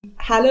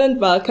Hello and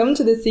welcome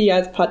to the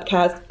CER's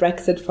podcast,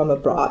 Brexit from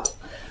Abroad.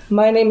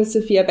 My name is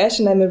Sophia Besch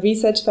and I'm a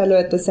research fellow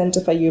at the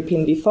Centre for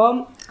European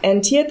Reform.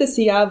 And here at the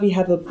CER we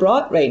have a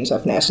broad range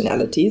of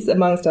nationalities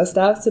amongst our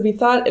staff, so we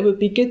thought it would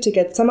be good to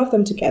get some of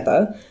them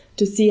together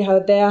to see how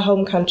their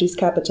home countries'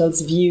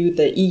 capitals view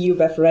the EU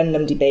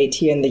referendum debate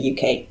here in the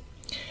UK.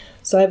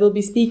 So I will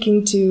be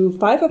speaking to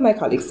 5 of my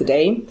colleagues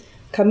today: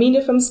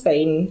 Carmine from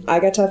Spain,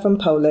 Agatha from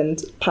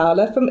Poland,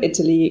 Paola from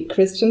Italy,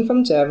 Christian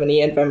from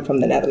Germany, and Rem from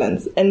the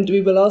Netherlands. And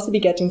we will also be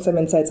getting some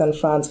insights on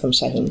France from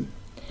Shaheen.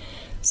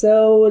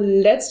 So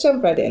let's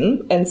jump right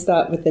in and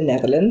start with the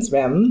Netherlands.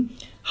 Rem,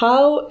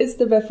 how is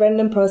the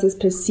referendum process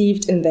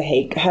perceived in The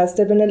Hague? Has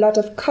there been a lot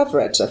of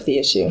coverage of the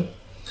issue?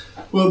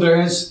 Well, there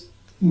has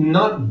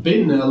not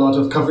been a lot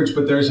of coverage,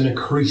 but there's an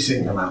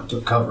increasing amount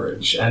of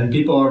coverage. And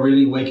people are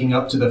really waking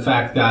up to the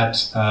fact that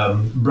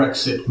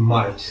Brexit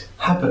might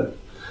happen.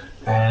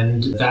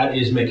 And that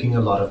is making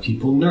a lot of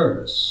people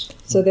nervous.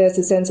 So there's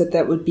a sense that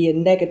there would be a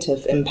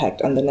negative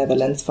impact on the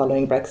Netherlands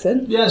following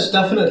Brexit? Yes,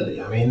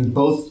 definitely. I mean,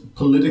 both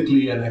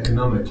politically and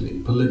economically.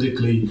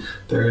 Politically,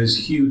 there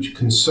is huge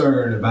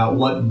concern about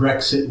what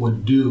Brexit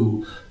would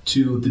do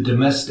to the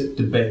domestic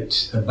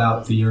debate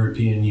about the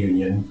European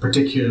Union,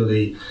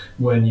 particularly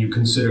when you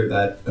consider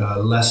that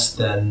less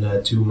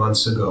than 2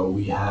 months ago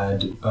we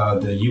had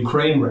the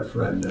Ukraine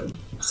referendum.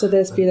 So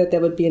there's fear that there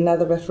would be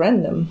another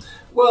referendum?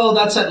 Well,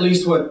 that's at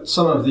least what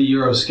some of the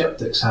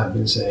Eurosceptics have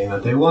been saying,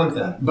 that they want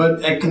that.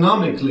 But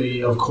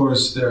economically, of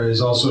course, there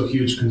is also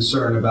huge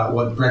concern about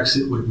what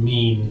Brexit would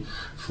mean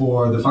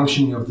for the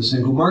functioning of the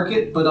single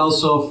market, but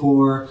also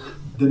for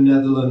the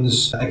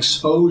Netherlands'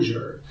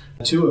 exposure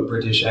to a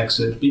British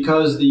exit,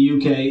 because the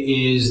UK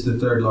is the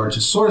third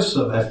largest source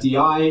of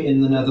FDI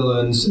in the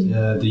Netherlands.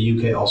 The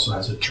UK also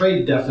has a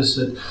trade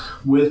deficit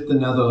with the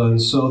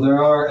Netherlands, so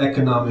there are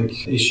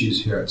economic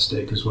issues here at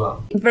stake as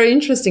well. Very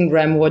interesting,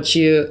 Rem, what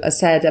you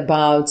said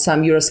about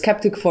some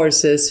Eurosceptic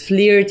forces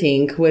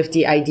flirting with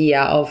the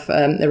idea of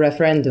a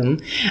referendum.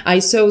 I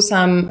saw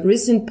some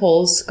recent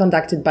polls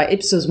conducted by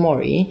Ipsos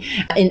Mori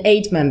in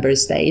 8 member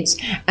states,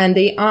 and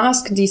they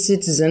asked the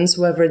citizens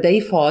whether they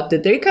thought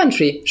that their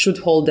country should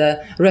hold a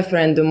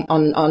referendum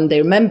on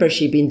their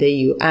membership in the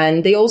EU.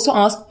 And they also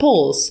asked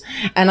Poles.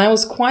 And I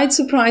was quite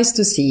surprised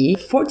to see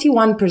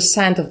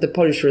 41% of the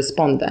Polish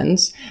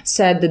respondents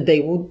said that they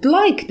would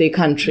like their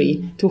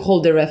country to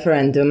hold a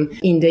referendum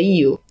in the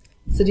EU.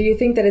 So do you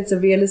think that it's a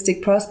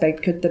realistic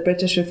prospect? Could the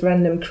British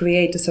referendum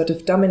create a sort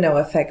of domino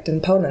effect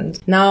in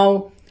Poland?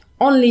 Now,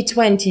 only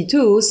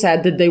 22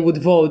 said that they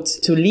would vote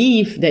to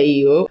leave the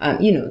EU.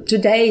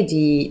 Today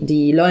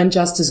the Law and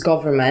Justice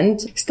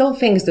government still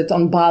thinks that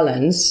on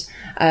balance,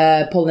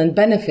 Poland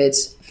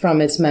benefits from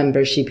its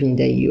membership in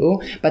the EU.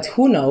 But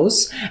who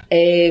knows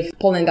if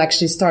Poland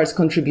actually starts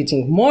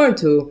contributing more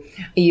to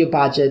EU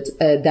budget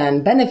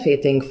than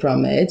benefiting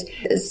from it.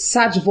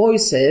 Such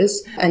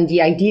voices and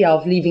the idea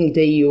of leaving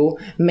the EU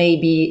may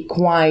be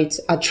quite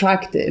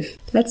attractive.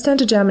 Let's turn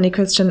to Germany,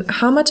 Christian.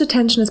 How much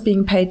attention is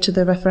being paid to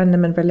the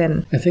referendum in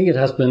Berlin? I think it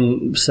has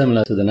been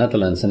similar to the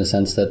Netherlands in the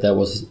sense that there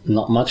was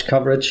not much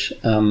coverage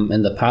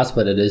in the past,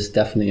 but it is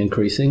definitely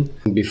increasing.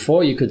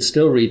 Before, you could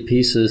still read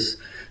pieces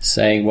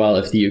saying, well,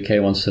 if the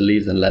UK wants to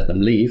leave, then let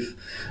them leave.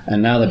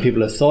 And now that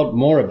people have thought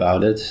more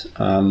about it,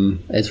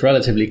 it's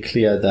relatively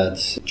clear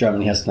that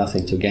Germany has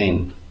nothing to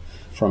gain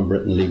from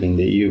Britain leaving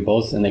the EU,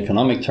 both in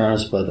economic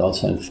terms, but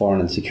also in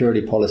foreign and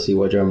security policy,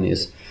 where Germany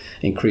is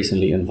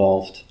increasingly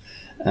involved.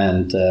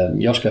 And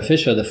Joschka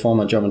Fischer, the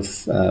former German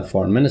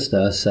foreign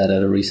minister, said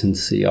at a recent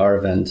CR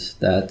event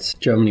that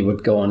Germany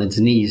would go on its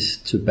knees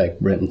to beg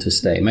Britain to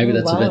stay. Maybe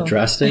that's a bit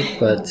drastic,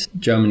 but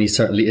Germany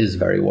certainly is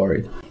very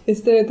worried.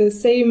 Is there the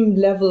same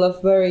level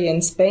of worry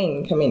in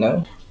Spain,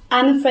 Camino?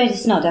 I'm afraid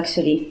it's not,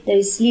 actually. There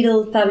is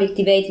little public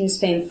debate in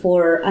Spain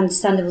for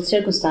understandable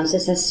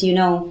circumstances. As you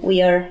know,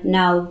 we are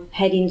now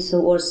heading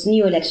towards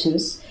new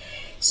elections.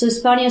 So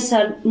Spaniards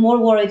are more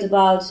worried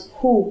about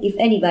who, if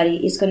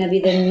anybody, is going to be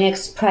the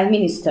next prime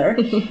minister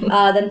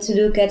than to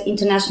look at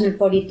international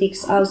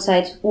politics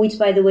outside, which,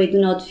 by the way, do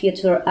not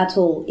feature at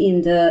all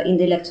in the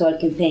electoral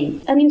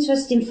campaign. An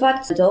interesting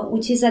fact, though,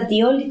 which is that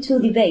the only 2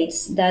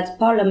 debates that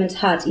Parliament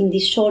had in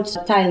this short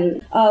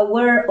time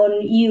were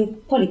on EU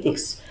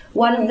politics.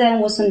 One of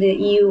them was on the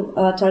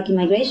EU-Turkey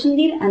migration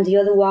deal, and the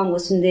other one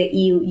was on the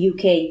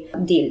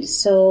EU-UK deal.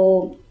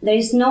 So there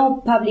is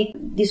no public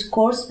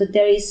discourse, but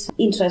there is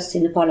interest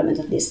in the Parliament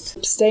at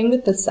least. Staying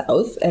with the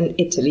South and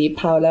Italy,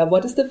 Paola,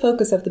 what is the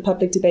focus of the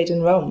public debate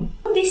in Rome?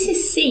 This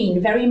is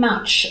seen very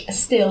much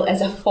still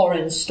as a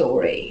foreign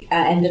story,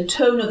 and the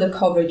tone of the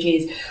coverage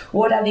is,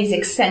 what are these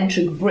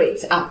eccentric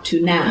Brits up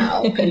to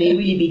now? Can they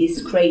really be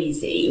this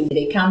crazy?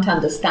 They can't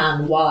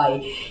understand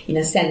why, in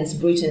a sense,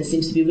 Britain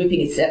seems to be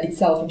ripping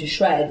itself into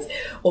shreds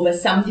over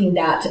something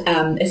that,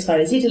 as far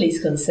as Italy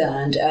is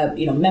concerned,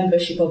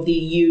 membership of the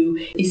EU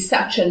is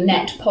such a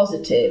net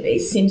positive.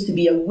 It seems to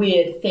be a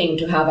weird thing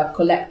to have a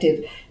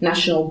collective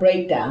national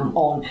breakdown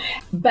on.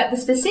 But the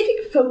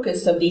specific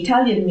focus of the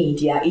Italian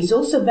media is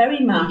also very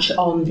much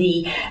on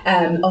the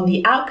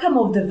outcome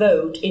of the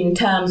vote in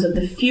terms of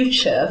the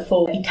future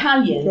for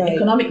Italian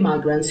economic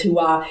migrants who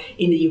are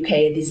in the UK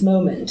at this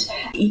moment.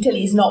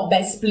 Italy is not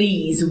best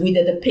pleased with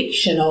the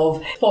depiction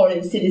of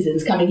foreign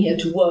citizens coming here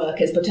to work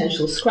as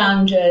potential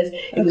scroungers.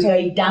 It was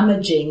very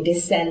damaging,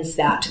 this sense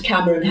that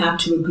Cameron had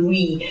to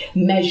agree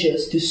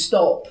measures to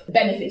stop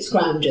benefit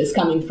scroungers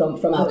coming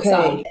from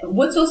outside.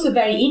 What's also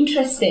very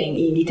interesting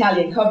in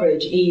Italian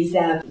coverage is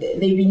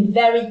they've been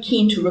very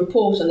keen to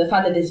report on the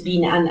fact that there's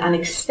been an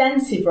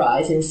extensive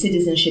rise in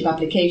citizenship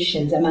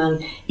applications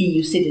among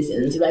EU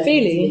citizens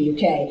residents in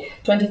the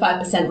UK.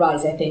 25%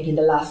 rise, I think, in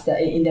the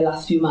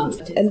last few months.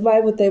 And why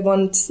would they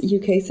want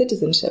UK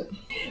citizenship?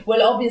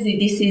 Well, obviously,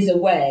 this is a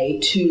way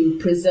to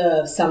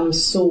preserve some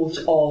sort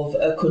of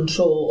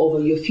control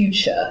over your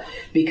future,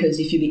 because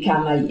if you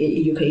become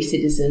a UK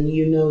citizen,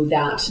 you know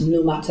that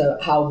no matter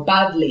how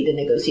badly the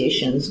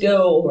negotiations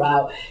go or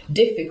how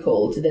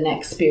difficult the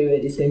next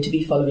period is going to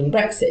be following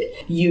Brexit,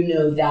 you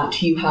know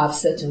that you have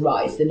certain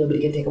rights that nobody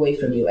can take away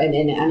from you. And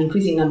an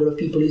increasing number of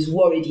people is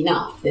worried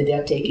enough that they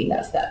are taking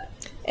that step.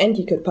 And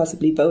you could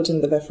possibly vote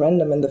in the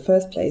referendum in the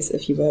first place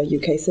if you were a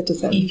UK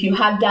citizen. If you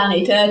had done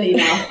it early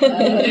enough,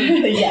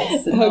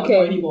 yes, not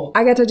anymore.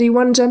 Agatha, do you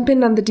want to jump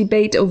in on the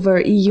debate over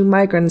EU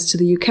migrants to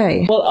the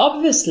UK? Well,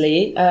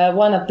 obviously,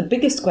 one of the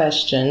biggest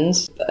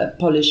questions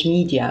Polish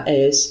media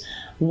is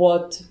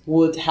what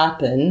would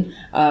happen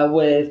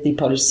with the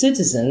Polish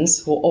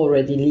citizens who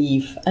already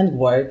live and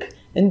work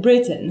in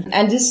Britain.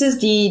 And this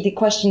is the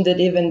question that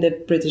even the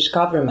British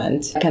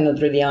government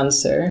cannot really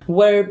answer.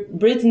 Were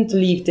Britain to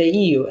leave the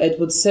EU, it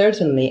would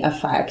certainly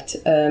affect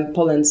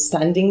Poland's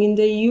standing in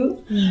the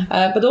EU,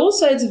 but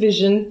also its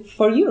vision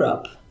for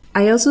Europe.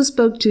 I also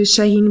spoke to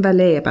Shahin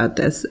Vallet about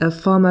this, a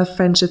former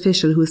French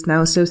official who's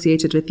now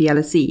associated with the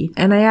LSE,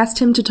 and I asked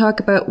him to talk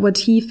about what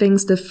he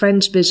thinks the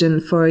French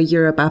vision for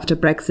Europe after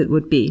Brexit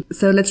would be.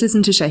 So let's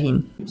listen to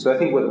Shahin. So I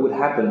think what would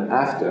happen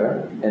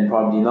after, and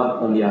probably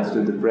not only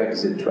after the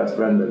Brexit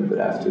referendum, but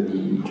after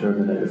the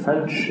German and the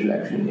French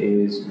election,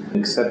 is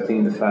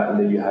accepting the fact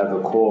that you have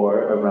a core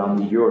around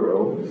the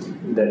euro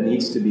that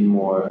needs to be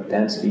more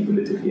densely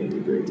politically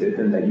integrated,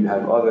 and that you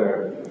have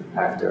other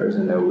actors,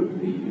 and that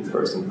would be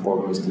first and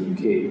foremost the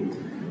UK,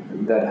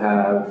 that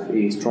have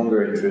a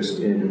stronger interest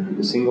in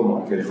the single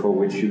market, for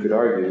which you could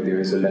argue there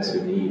is a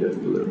lesser need of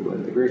political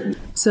integration.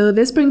 So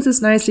this brings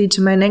us nicely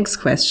to my next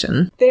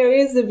question. There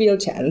is a real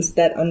chance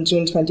that on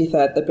June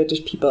 23rd the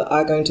British people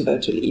are going to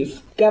vote to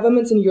leave.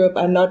 Governments in Europe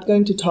are not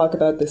going to talk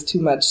about this too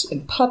much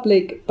in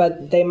public,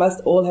 but they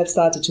must all have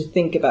started to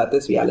think about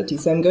this reality.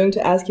 So I'm going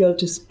to ask you all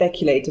to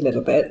speculate a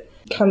little bit.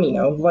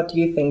 Camino, what do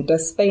you think?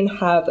 Does Spain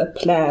have a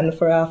plan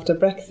for after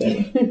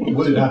Brexit?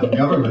 Would it have a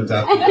government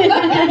after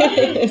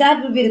Brexit?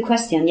 That would be the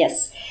question,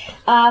 yes.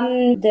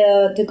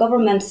 The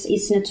government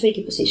is in a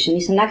tricky position.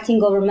 It's an acting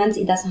government.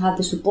 It doesn't have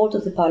the support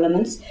of the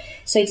parliament.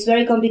 So it's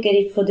very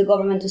complicated for the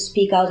government to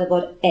speak out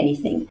about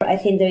anything. I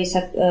think there is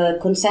a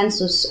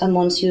consensus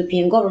amongst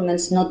European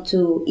governments not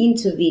to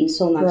intervene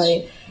so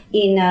much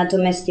in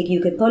domestic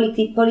UK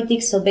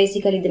politics. So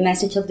basically the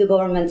message of the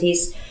government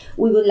is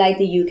we would like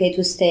the UK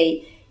to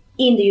stay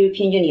in the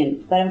European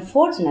Union. But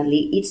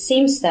unfortunately, it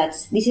seems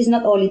that this is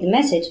not only the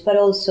message, but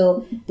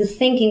also the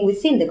thinking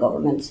within the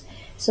government.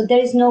 So there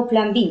is no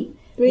plan B,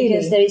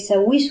 because there is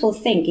a wishful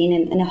thinking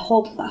and a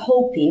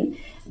hoping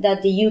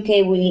that the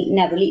UK will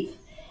never leave.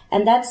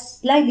 And that's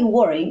slightly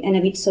worrying and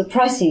a bit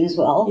surprising as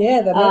well.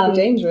 Yeah, that might be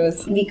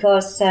dangerous.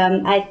 Because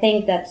I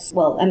think that's,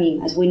 well, I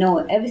mean, as we know,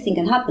 everything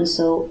can happen,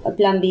 so a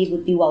plan B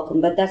would be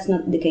welcome, but that's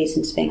not the case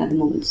in Spain at the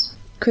moment.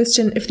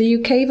 Christian, if the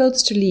UK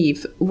votes to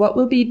leave, what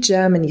will be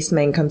Germany's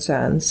main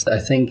concerns? I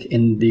think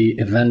in the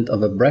event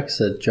of a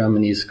Brexit,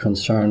 Germany's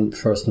concern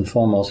first and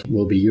foremost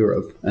will be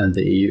Europe and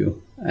the EU,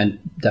 and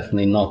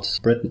definitely not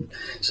Britain.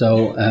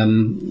 So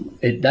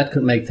that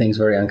could make things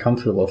very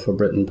uncomfortable for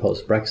Britain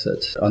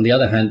post-Brexit. On the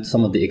other hand,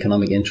 some of the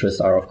economic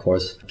interests are, of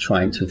course,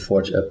 trying to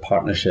forge a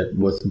partnership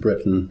with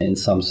Britain in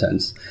some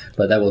sense,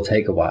 but that will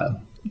take a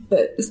while.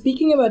 But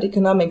speaking about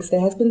economics, there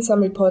has been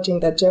some reporting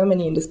that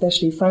Germany and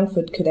especially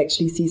Frankfurt could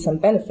actually see some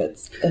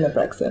benefits in a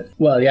Brexit.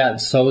 Well, yeah,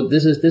 so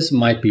this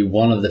might be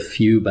one of the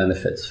few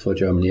benefits for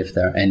Germany, if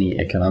there are any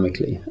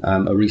economically.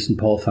 A recent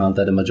poll found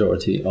that a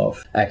majority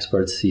of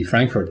experts see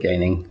Frankfurt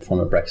gaining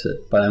from a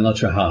Brexit, but I'm not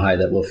sure how high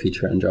that will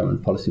feature in German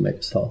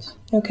policymakers' thoughts.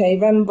 Okay,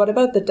 Rem, what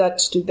about the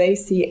Dutch? Do they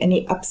see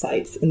any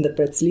upsides in the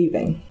Brits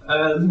leaving?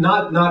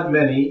 Not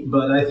many,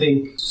 but I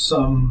think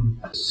some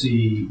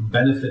see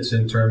benefits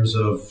in terms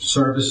of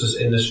services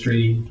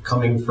industry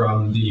coming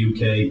from the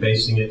UK,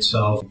 basing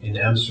itself in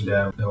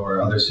Amsterdam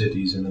or other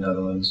cities in the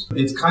Netherlands.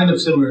 It's kind of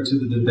similar to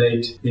the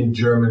debate in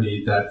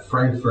Germany that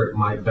Frankfurt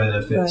might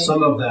benefit. Right.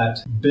 Some of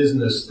that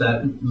business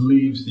that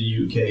leaves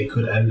the UK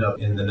could end up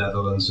in the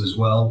Netherlands as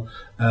well.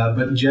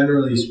 But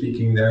generally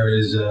speaking, there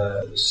is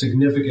a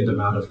significant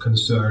amount of concern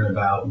concern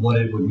about what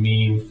it would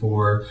mean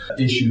for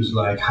issues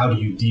like how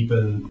do you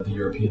deepen the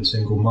European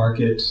single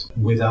market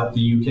without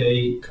the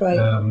UK.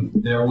 Right.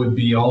 There would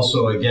be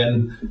also,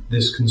 again,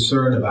 this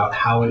concern about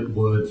how it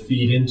would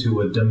feed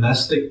into a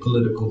domestic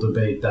political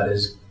debate that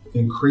is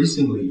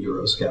increasingly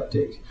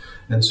Eurosceptic.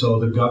 And so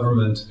the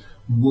government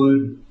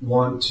would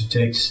want to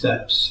take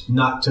steps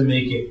not to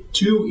make it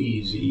too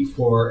easy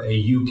for a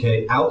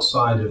UK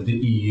outside of the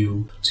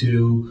EU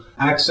to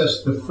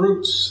access the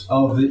fruits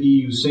of the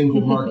EU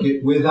single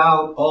market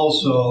without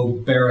also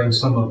bearing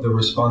some of the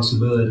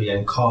responsibility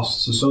and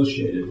costs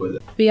associated with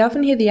it. We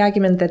often hear the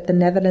argument that the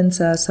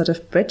Netherlands are sort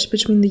of bridge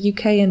between the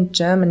UK and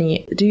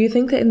Germany. Do you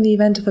think that in the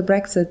event of a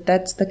Brexit,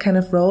 that's the kind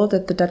of role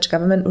that the Dutch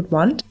government would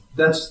want?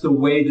 That's the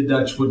way the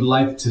Dutch would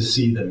like to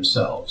see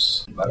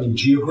themselves. I mean,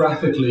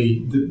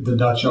 geographically, the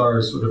Dutch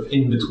are sort of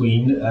in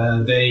between.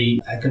 They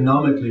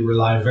economically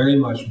rely very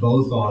much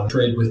both on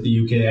trade with the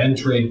UK and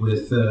trade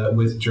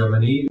with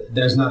Germany.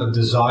 There's not a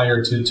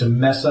desire to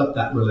mess up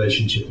that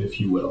relationship, if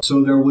you will.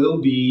 So there will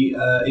be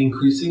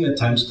increasing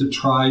attempts to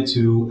try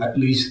to at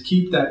least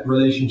keep that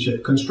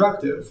relationship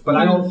constructive. But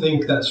I don't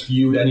think that's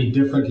viewed any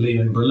differently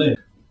in Berlin.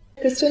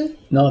 Christian?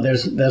 No,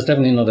 there's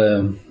definitely not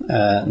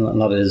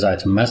a desire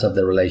to mess up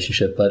the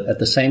relationship, but at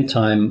the same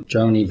time,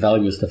 Germany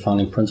values the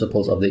founding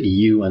principles of the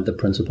EU and the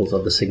principles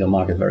of the single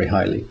market very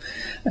highly.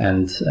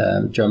 And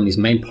Germany's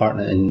main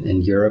partner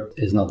in Europe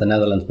is not the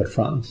Netherlands, but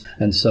France.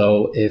 And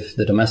so if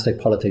the domestic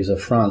politics of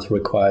France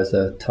requires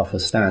a tougher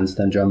stance,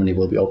 then Germany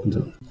will be open to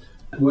it.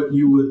 What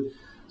you would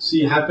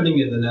see happening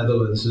in the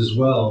Netherlands as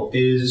well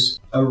is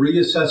a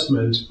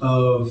reassessment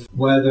of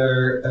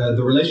whether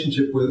the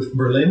relationship with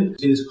Berlin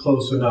is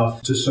close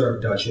enough to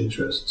serve Dutch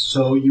interests.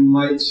 So you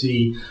might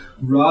see,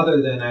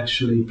 rather than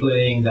actually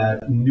playing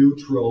that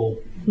neutral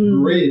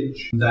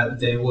bridge, that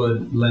they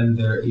would lend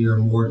their ear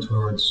more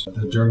towards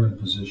the German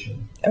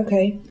position.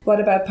 Okay. What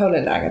about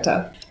Poland,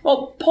 Agatha?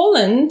 Well,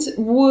 Poland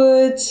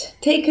would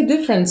take a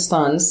different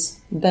stance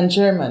than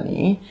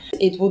Germany.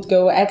 It would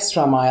go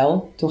extra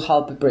mile to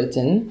help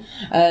Britain.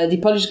 The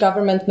Polish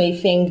government may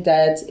think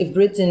that if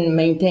Britain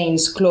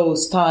maintains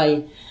close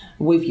tie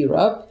with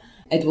Europe,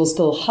 it will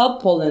still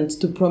help Poland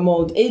to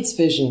promote its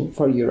vision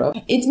for Europe.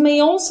 It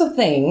may also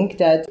think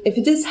that if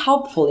it is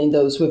helpful in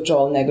those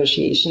withdrawal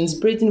negotiations,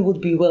 Britain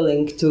would be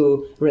willing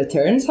to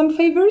return some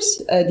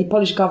favors. The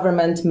Polish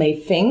government may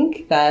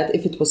think that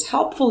if it was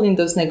helpful in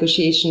those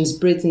negotiations,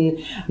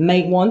 Britain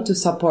may want to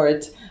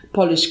support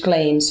Polish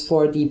claims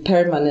for the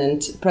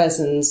permanent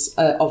presence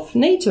of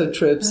NATO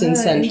troops in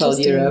Central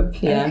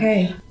Europe. Yeah.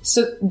 Okay.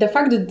 So the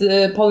fact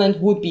that Poland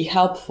would be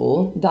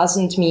helpful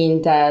doesn't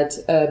mean that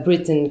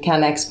Britain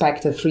can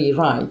expect a free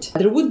ride.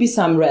 There would be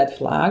some red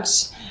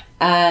flags.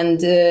 And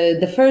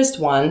the first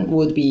one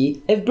would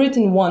be if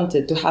Britain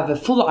wanted to have a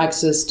full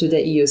access to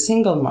the EU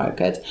single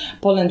market,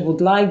 Poland would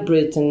like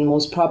Britain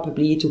most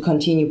probably to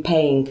continue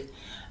paying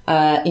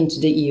into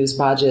the EU's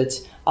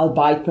budget,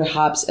 albeit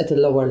perhaps at a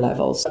lower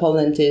levels.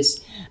 Poland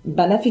is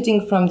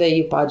benefiting from the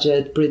EU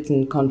budget,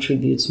 Britain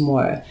contributes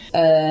more.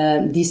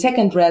 The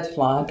second red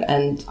flag,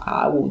 and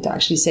I would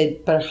actually say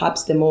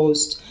perhaps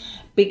the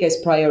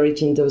biggest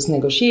priority in those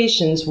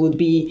negotiations, would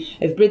be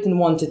if Britain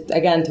wanted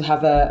again to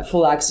have a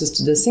full access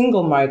to the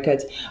single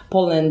market,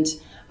 Poland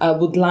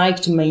would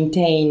like to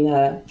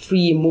maintain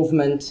free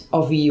movement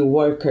of EU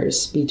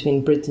workers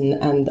between Britain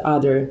and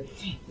other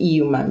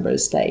EU member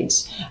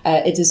states.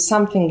 It is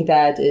something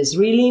that is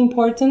really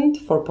important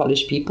for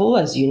Polish people.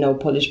 As you know,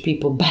 Polish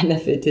people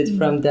benefited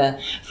from the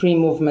free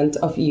movement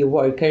of EU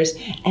workers,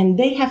 and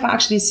they have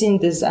actually seen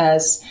this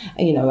as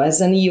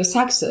an EU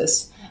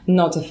success,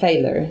 not a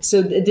failure.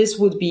 So this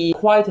would be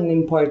quite an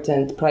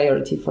important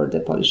priority for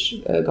the Polish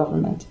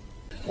government.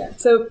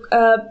 So,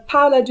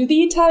 Paola, do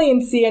the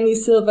Italians see any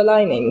silver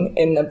lining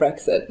in the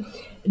Brexit?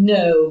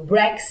 No,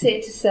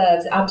 Brexit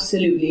serves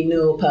absolutely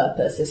no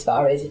purpose as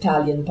far as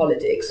Italian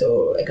politics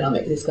or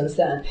economics is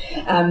concerned.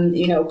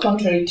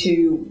 Contrary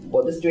to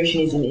what the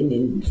situation is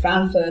in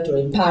Frankfurt or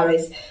in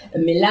Paris,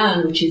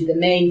 Milan, which is the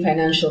main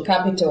financial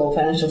capital,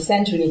 financial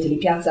center in Italy,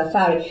 Piazza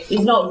Affari,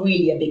 is not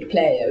really a big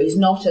player. Is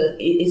not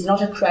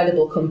a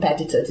credible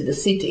competitor to the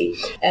city.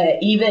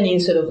 Even in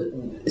sort of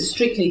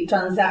strictly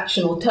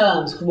transactional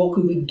terms, what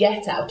could we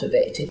get out of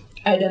it?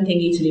 I don't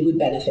think Italy would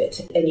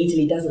benefit, and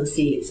Italy doesn't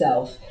see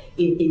itself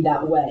in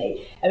that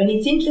way. I mean,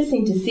 it's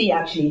interesting to see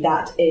actually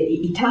that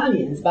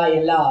Italians, by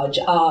and large,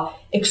 are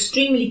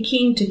extremely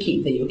keen to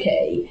keep the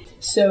UK.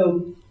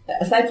 So,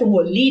 aside from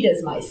what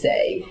leaders might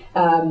say,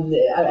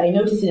 I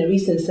noticed in a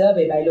recent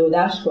survey by Lord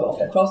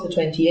Ashcroft across the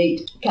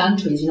 28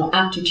 countries,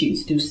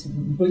 attitudes to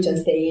Britain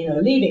staying in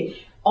or leaving.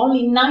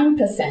 Only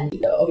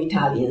 9% of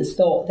Italians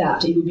thought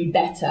that it would be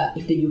better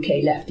if the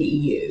UK left the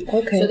EU.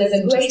 Okay, so there's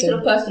a great sort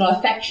of personal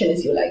affection,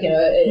 as you like,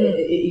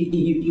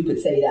 you could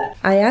say that.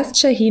 I asked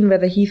Shaheen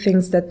whether he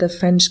thinks that the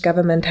French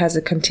government has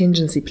a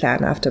contingency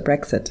plan after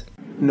Brexit.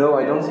 No,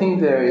 I don't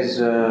think there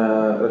is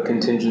a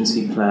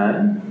contingency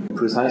plan.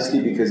 precisely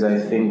because I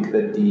think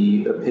that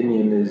the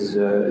opinion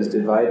is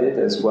divided,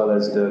 as well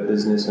as the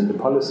business and the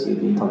policy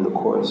elite, on the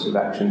course of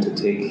action to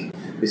take.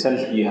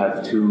 Essentially, you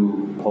have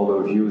two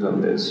polar views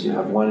on this. You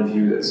have one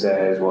view that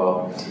says,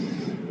 well,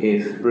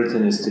 if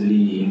Britain is to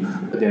leave,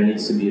 there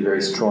needs to be a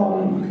very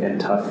strong and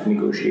tough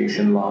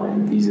negotiation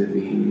line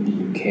vis-a-vis the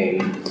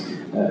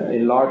UK,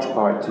 in large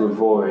part to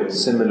avoid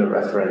similar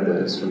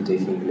referendums from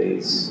taking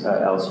place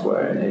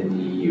elsewhere in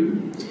the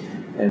EU.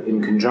 And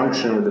in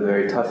conjunction with a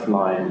very tough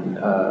line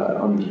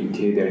on the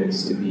UK, there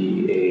needs to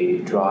be a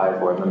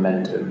drive or a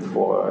momentum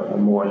for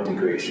more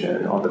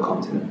integration on the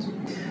continent.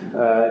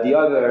 The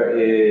other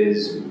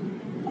is,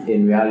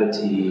 in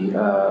reality,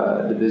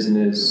 the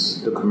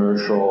business, the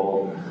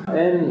commercial,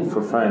 and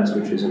for France,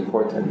 which is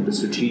important, the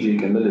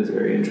strategic and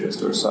military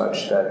interest are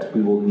such that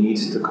we will need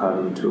to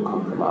come to a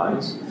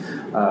compromise.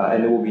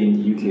 And it will be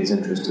in the UK's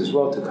interest as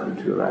well to come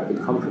to a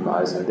rapid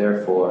compromise, and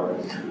therefore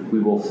we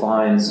will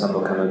find some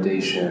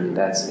accommodation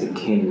that's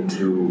akin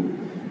to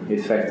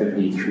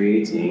effectively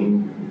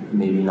creating,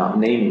 maybe not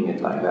naming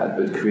it like that,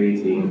 but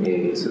creating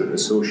a sort of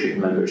associate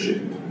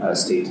membership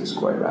status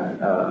quite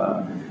rapid.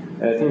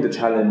 And I think the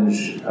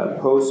challenge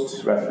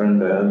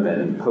post-referendum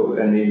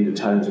and maybe the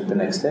challenge of the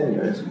next 10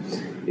 years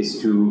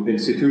is to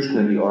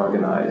institutionally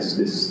organize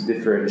this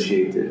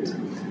differentiated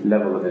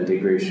level of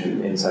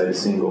integration inside a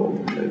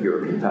single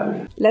European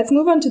family. Let's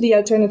move on to the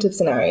alternative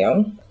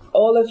scenario.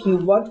 All of you,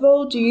 what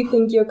role do you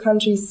think your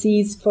country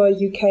sees for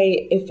UK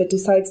if it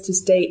decides to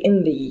stay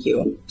in the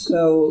EU?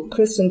 So,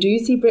 Christian, do you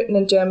see Britain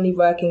and Germany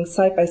working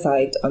side by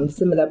side on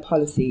similar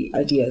policy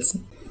ideas?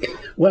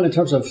 Well, in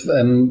terms of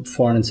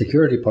foreign and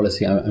security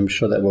policy, I'm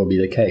sure that will be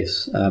the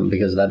case,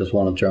 because that is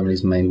one of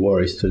Germany's main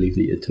worries, to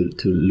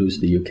lose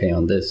the UK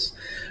on this.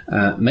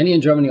 Many in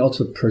Germany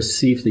also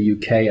perceive the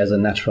UK as a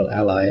natural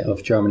ally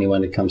of Germany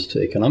when it comes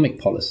to economic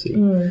policy,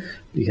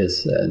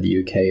 because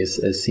the UK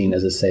is seen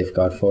as a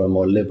safeguard for a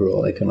more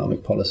liberal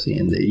economic policy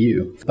in the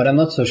EU. But I'm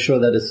not so sure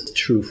that is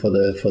true for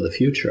the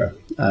future,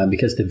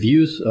 because the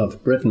views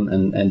of Britain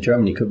and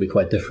Germany could be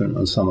quite different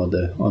on some of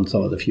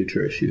the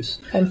future issues.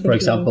 For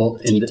example,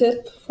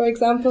 TTIP, for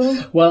example.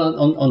 Well,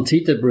 on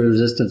TTIP,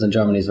 resistance in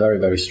Germany is very,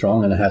 very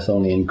strong, and it has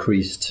only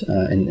increased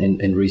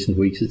in recent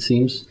weeks, it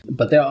seems.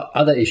 But there are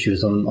other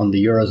issues on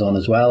the Eurozone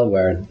as well,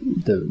 where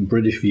the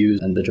British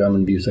views and the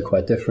German views are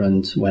quite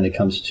different when it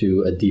comes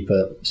to a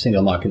deeper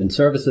single market in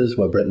services,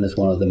 where Britain is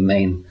one of the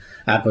main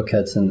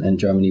advocates and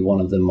Germany one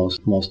of the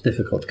most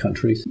difficult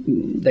countries.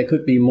 There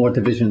could be more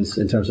divisions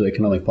in terms of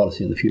economic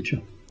policy in the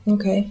future.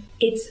 Okay.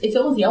 It's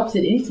almost the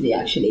opposite in Italy,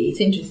 actually.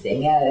 It's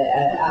interesting.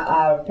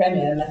 Our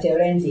Premier, Matteo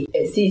Renzi,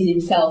 sees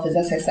himself as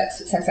a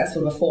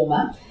successful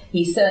reformer.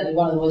 He's certainly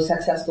one of the most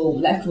successful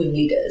left-wing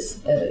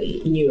leaders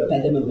in Europe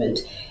at the moment.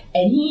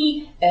 And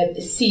he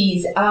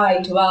sees eye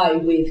to eye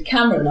with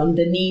Cameron on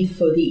the need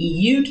for the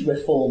EU to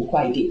reform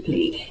quite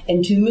deeply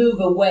and to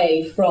move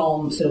away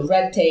from sort of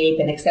red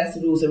tape and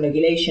excessive rules and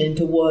regulation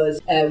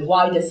towards a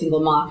wider single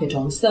market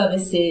on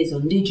services,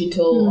 on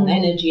digital, on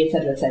energy,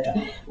 etc.,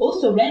 etc.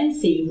 Also,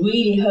 Renzi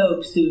really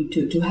hopes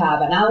to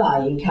have an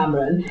ally in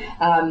Cameron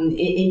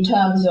in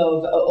terms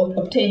of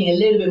obtaining a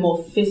little bit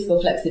more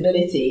fiscal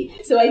flexibility.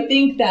 So I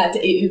think that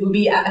it would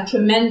be a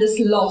tremendous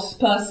loss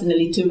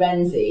personally to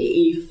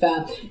Renzi if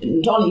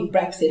not only if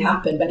Brexit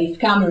happened, but if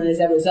Cameron as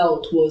a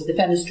result was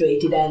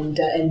defenestrated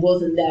and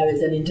wasn't there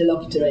as an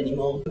interlocutor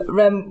anymore.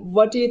 Rem,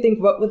 what do you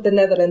think? What would the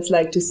Netherlands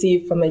like to see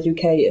from a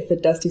UK if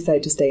it does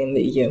decide to stay in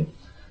the EU?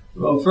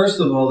 Well,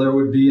 first of all, there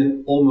would be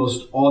an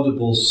almost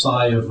audible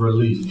sigh of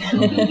relief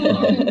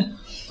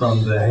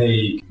from The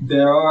Hague.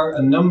 There are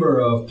a number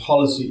of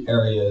policy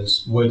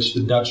areas which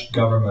the Dutch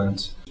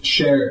government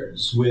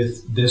shares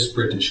with this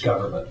British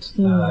government.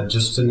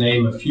 Just to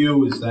name a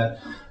few is that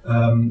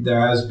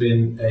there has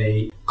been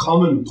a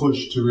common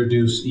push to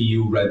reduce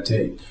EU red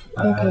tape,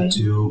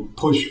 to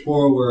push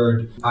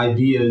forward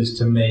ideas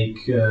to make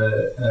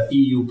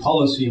EU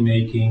policy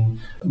making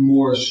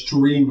more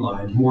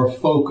streamlined, more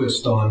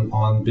focused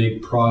on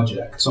big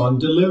projects, on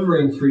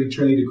delivering free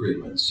trade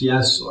agreements.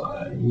 Yes,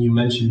 you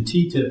mentioned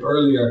TTIP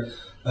earlier.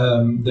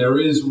 There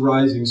is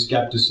rising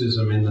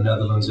skepticism in the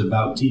Netherlands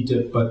about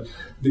TTIP, but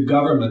the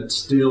government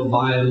still,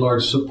 by and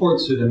large,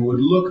 supports it and would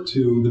look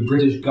to the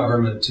British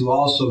government to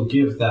also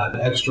give that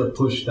extra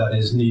push that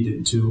is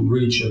needed to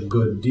reach a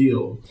good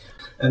deal.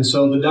 And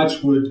so the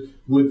Dutch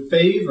would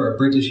favor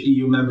British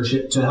EU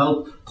membership to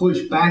help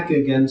push back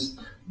against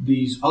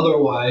these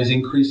otherwise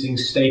increasing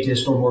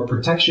statist or more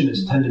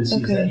protectionist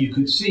tendencies that you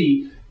could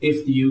see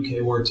if the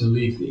UK were to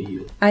leave the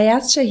EU. I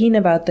asked Shaheen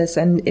about this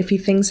and if he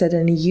thinks that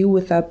an EU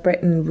without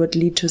Britain would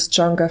lead to a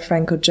stronger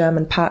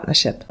Franco-German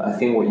partnership. I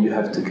think what you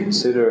have to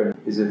consider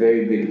is a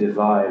very big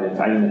divide, in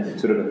fact,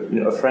 sort of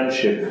a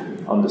friendship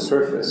on the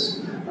surface,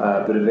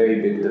 but a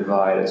very big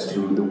divide as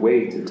to the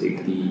way to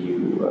take the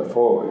EU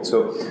forward.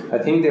 So I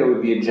think there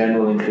would be a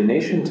general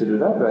inclination to do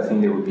that, but I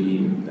think there would be,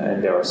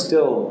 and there are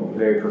still,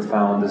 very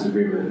profound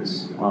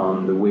disagreements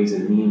on the ways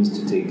and means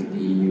to take the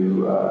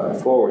EU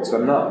forward. So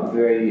I'm not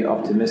very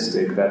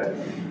optimistic that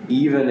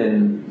even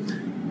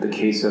in the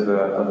case of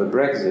a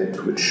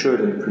Brexit, which should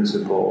in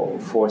principle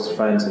force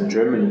France and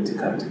Germany to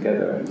come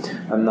together,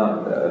 I'm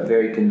not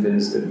very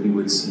convinced that we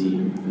would see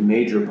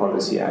major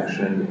policy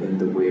action in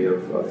the way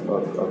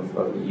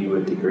of EU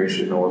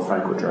integration or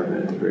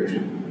Franco-German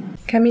integration.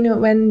 Camino,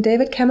 when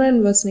David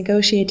Cameron was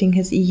negotiating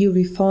his EU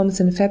reforms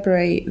in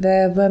February,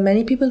 there were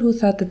many people who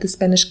thought that the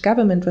Spanish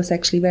government was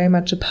actually very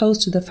much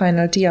opposed to the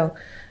final deal.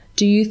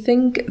 Do you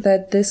think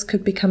that this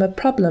could become a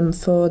problem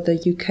for the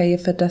UK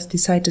if it does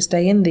decide to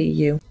stay in the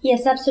EU?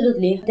 Yes,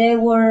 absolutely. There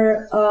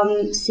were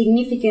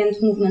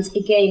significant movements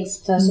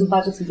against some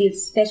parts of the deal,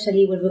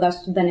 especially with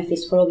regards to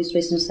benefits for obvious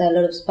reasons. A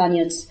lot of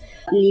Spaniards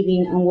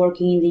living and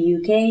working in the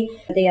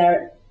UK, they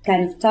are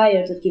kind of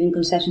tired of giving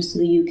concessions to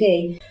the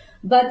UK.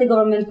 But the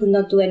government could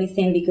not do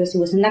anything because it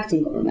was an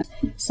acting government.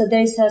 So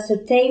there is a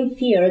certain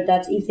fear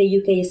that if the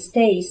UK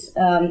stays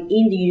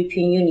in the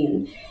European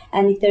Union,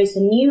 and if there is a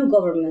new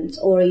government,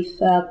 or if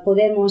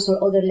Podemos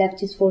or other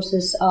leftist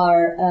forces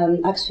are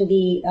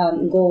actually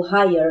go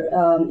higher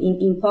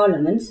in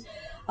parliaments,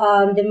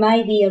 there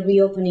might be a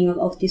reopening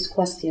of this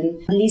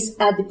question, at least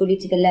at the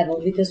political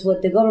level, because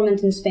what the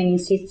government in Spain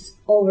insists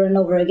over and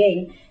over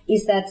again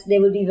is that they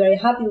will be very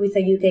happy with the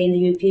UK in the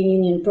European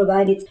Union,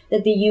 provided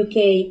that the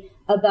UK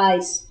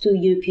abides to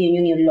European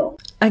Union law.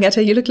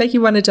 Agatha, you look like you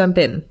want to jump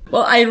in.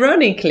 Well,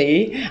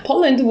 ironically,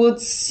 Poland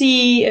would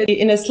see it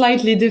in a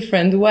slightly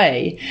different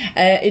way.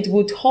 It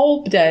would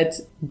hope that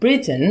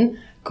Britain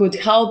could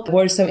help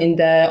Warsaw in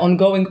the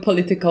ongoing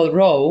political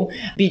row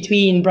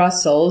between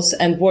Brussels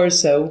and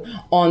Warsaw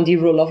on the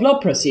rule of law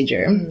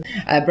procedure.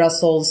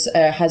 Brussels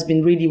has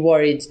been really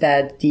worried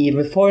that the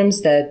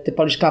reforms that the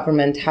Polish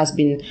government has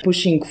been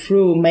pushing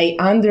through may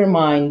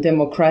undermine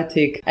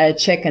democratic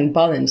check and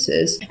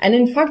balances. And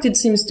in fact, it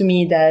seems to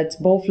me that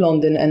both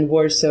London and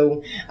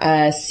Warsaw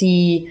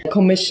see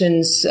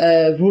Commission's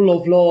rule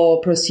of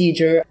law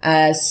procedure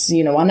as,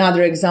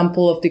 another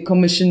example of the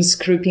Commission's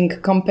creeping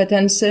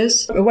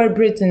competences, where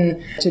Britain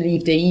to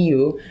leave the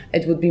EU,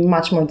 it would be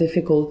much more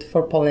difficult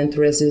for Poland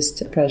to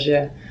resist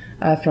pressure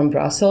from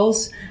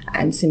Brussels,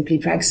 and simply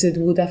Brexit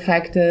would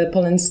affect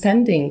Poland's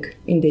standing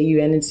in the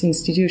EU and its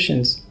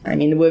institutions. I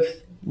mean,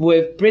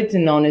 with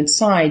Britain on its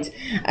side,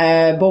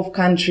 both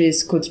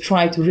countries could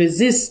try to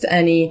resist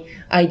any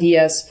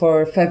ideas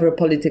for further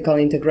political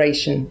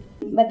integration.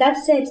 But that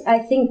said, I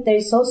think there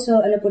is also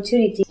an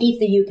opportunity if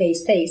the UK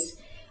stays,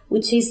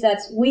 which is that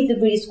with the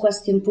British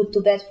question put to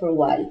bed for a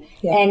while,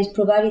 and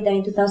provided that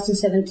in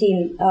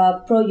 2017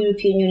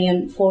 pro-European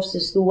Union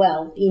forces do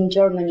well in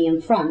Germany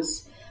and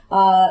France,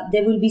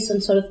 there will be some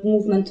sort of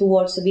movement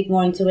towards a bit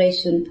more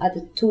integration at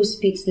the two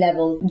speeds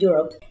level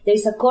Europe. There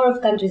is a core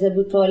of countries that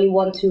would probably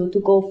want to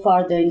go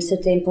farther in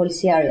certain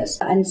policy areas.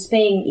 And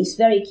Spain is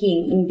very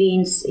keen in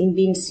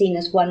being seen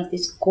as one of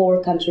these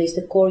core countries,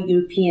 the core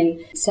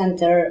European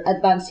center,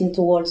 advancing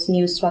towards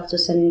new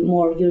structures and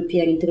more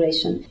European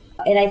integration.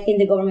 And I think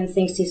the government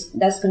thinks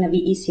that's going to be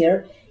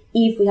easier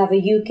if we have a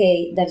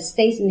UK that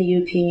stays in the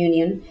European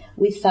Union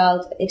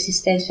without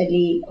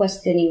existentially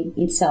questioning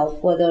itself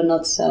whether or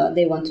not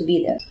they want to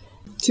be there.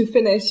 To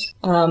finish,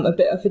 a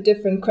bit of a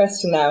different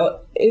question now.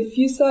 If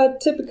you saw a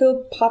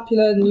typical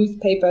popular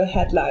newspaper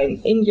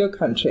headline in your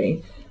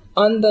country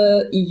on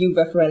the EU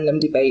referendum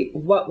debate,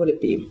 what would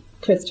it be?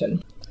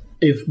 Christian.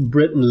 If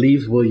Britain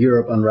leaves, will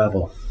Europe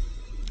unravel?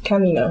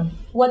 Camino.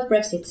 What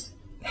Brexit?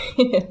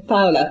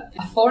 Paula.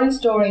 A foreign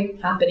story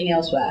happening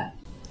elsewhere.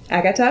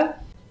 Agatha.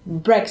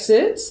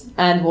 Brexit,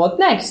 and what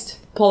next?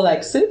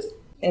 Polexit?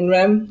 And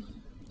Rem.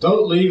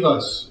 Don't leave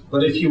us,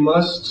 but if you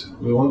must,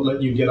 we won't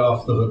let you get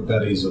off the hook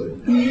that easily.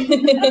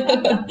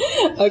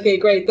 Okay,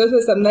 great. Those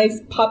are some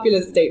nice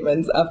popular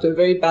statements after a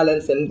very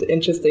balanced and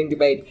interesting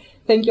debate.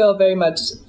 Thank you all very much